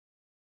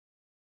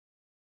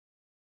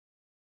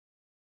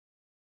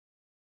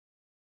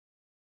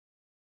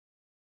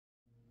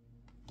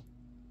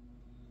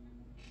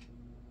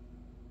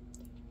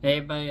Hey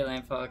everybody,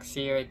 LandFox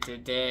here.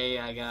 Today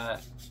I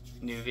got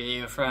a new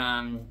video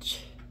from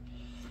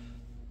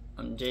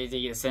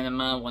Jay-Z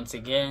Cinema once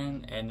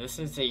again, and this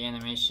is the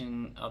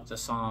animation of the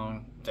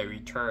song The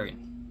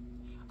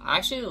Return. I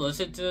actually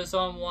listened to the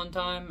song one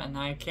time and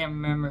I can't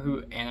remember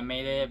who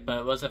animated it, but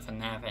it was a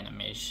FNAF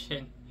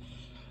animation.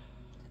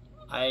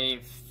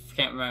 I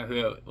can't remember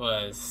who it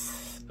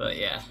was, but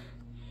yeah.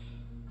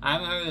 I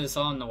haven't heard of the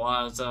song in a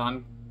while, so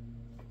I'm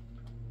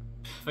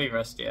pretty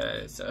rusty at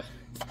it,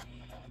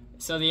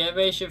 So the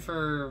animation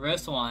for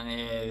this one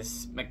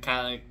is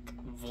Metallic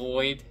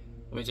Void,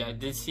 which I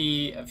did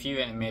see a few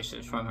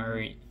animations from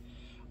her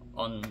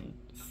on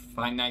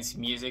Five Nights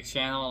Music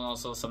channel, and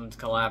also some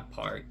collab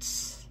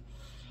parts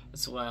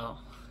as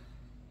well.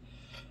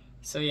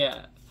 So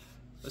yeah,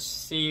 let's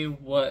see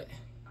what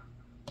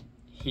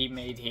he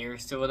made here.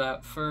 So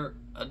without further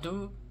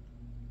ado,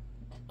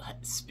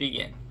 let's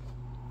begin.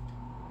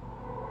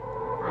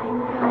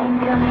 I'm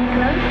coming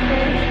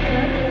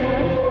closer.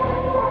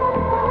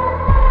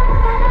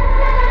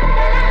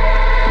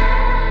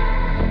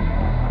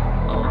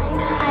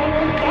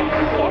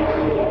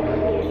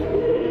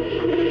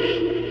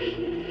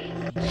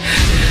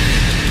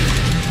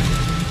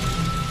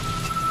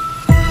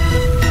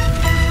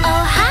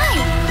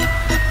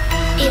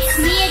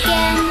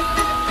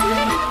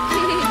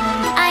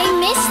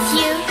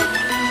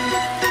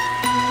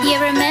 You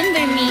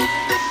remember me,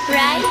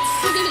 right?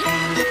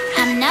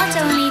 I'm not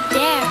only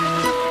there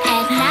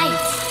at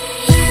night.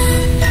 You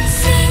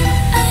seem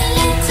a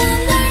little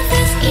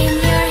nervous in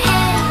your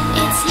head.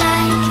 It's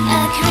like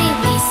a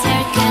creepy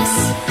circus.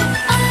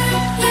 Are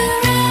you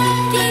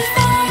ready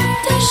for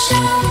the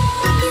show?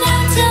 Now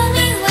tell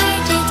me, where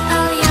did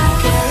all your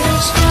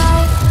courage go?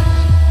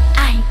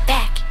 I'm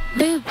back,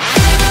 boo.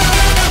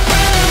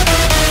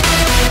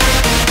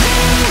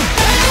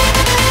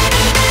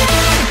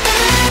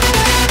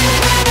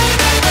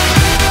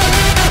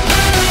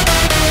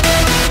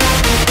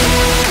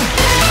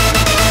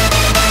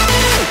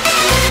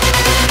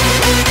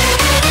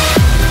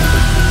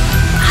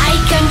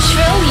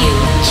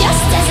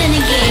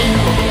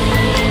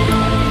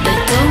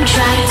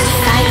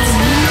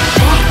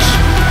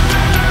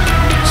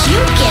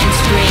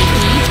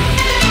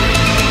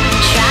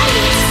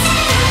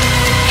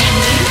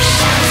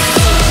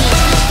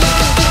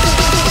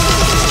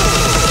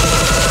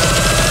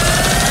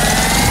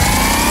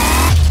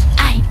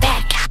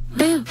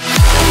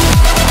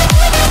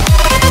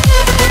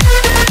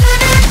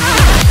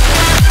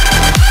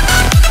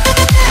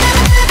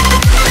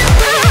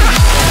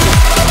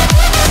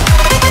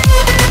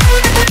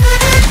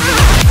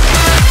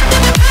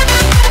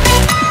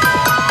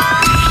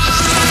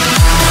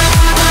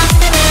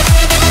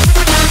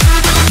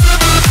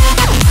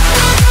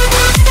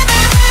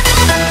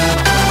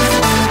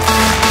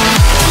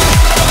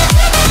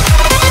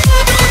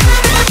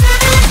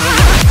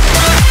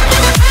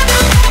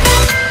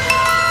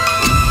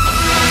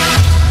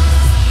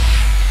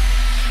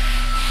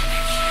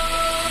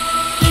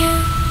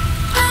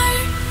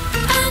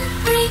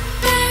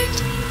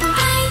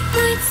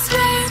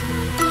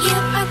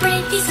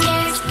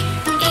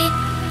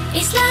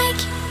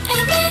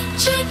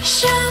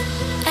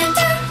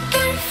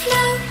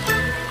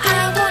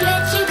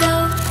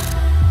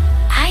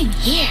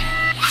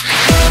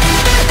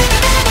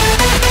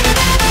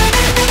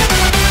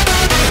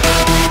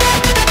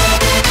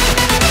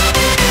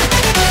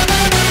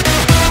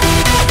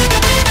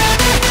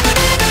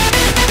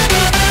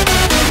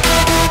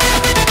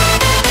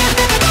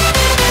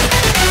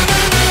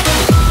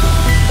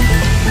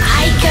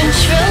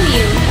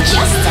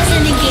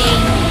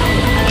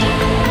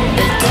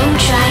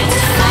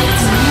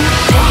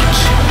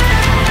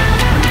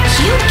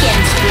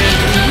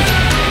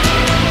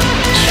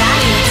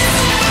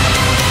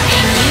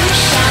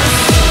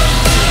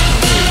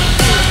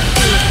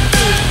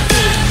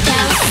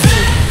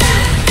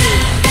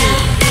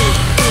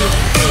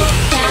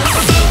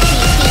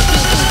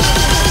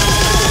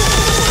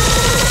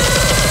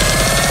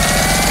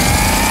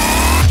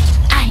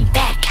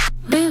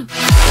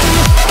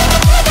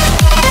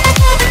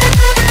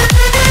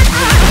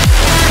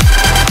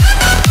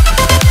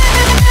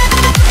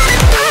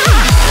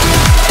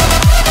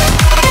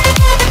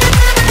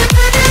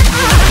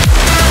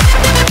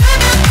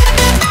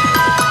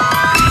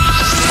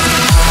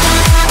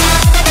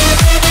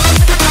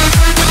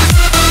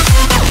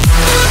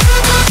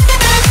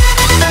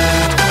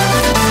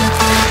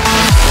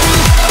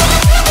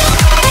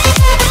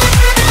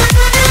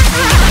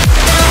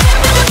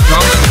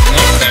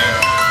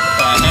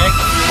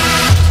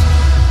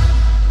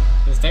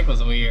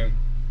 Was weird.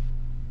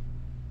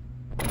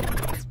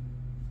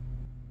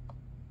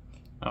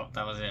 Oh,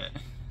 that was it.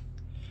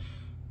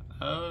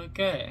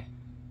 Okay.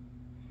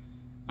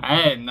 I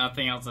had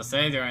nothing else to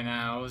say during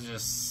that. I was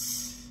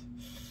just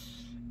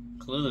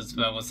clueless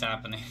about what's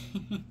happening.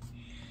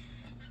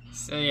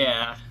 So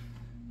yeah.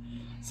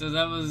 So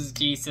that was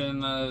G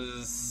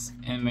Cinema's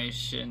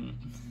animation,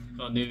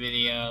 well, new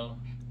video.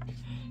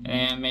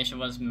 And animation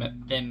was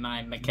in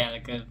my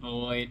Metallica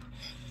Void,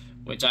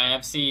 which I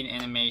have seen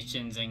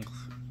animations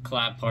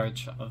collab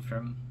parts of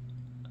him.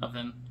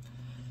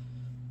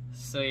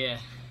 So yeah,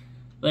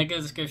 link in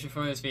the description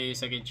for this video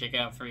so you can check it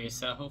out for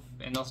yourself,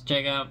 and also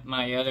check out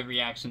my other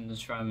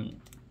reactions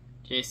from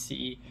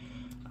JC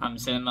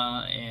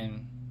Cinema,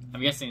 and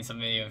I'm guessing some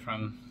video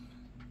from,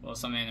 well,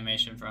 some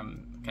animation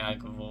from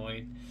Calico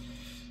Void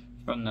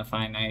from the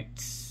Fine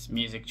Nights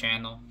music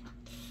channel.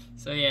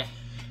 So yeah,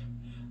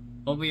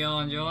 hope you all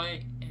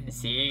enjoy, and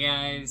see you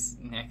guys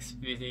next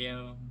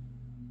video.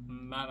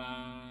 Bye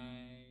bye.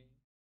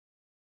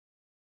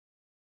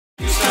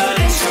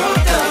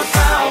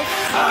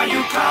 Are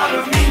you proud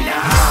of me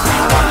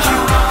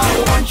now?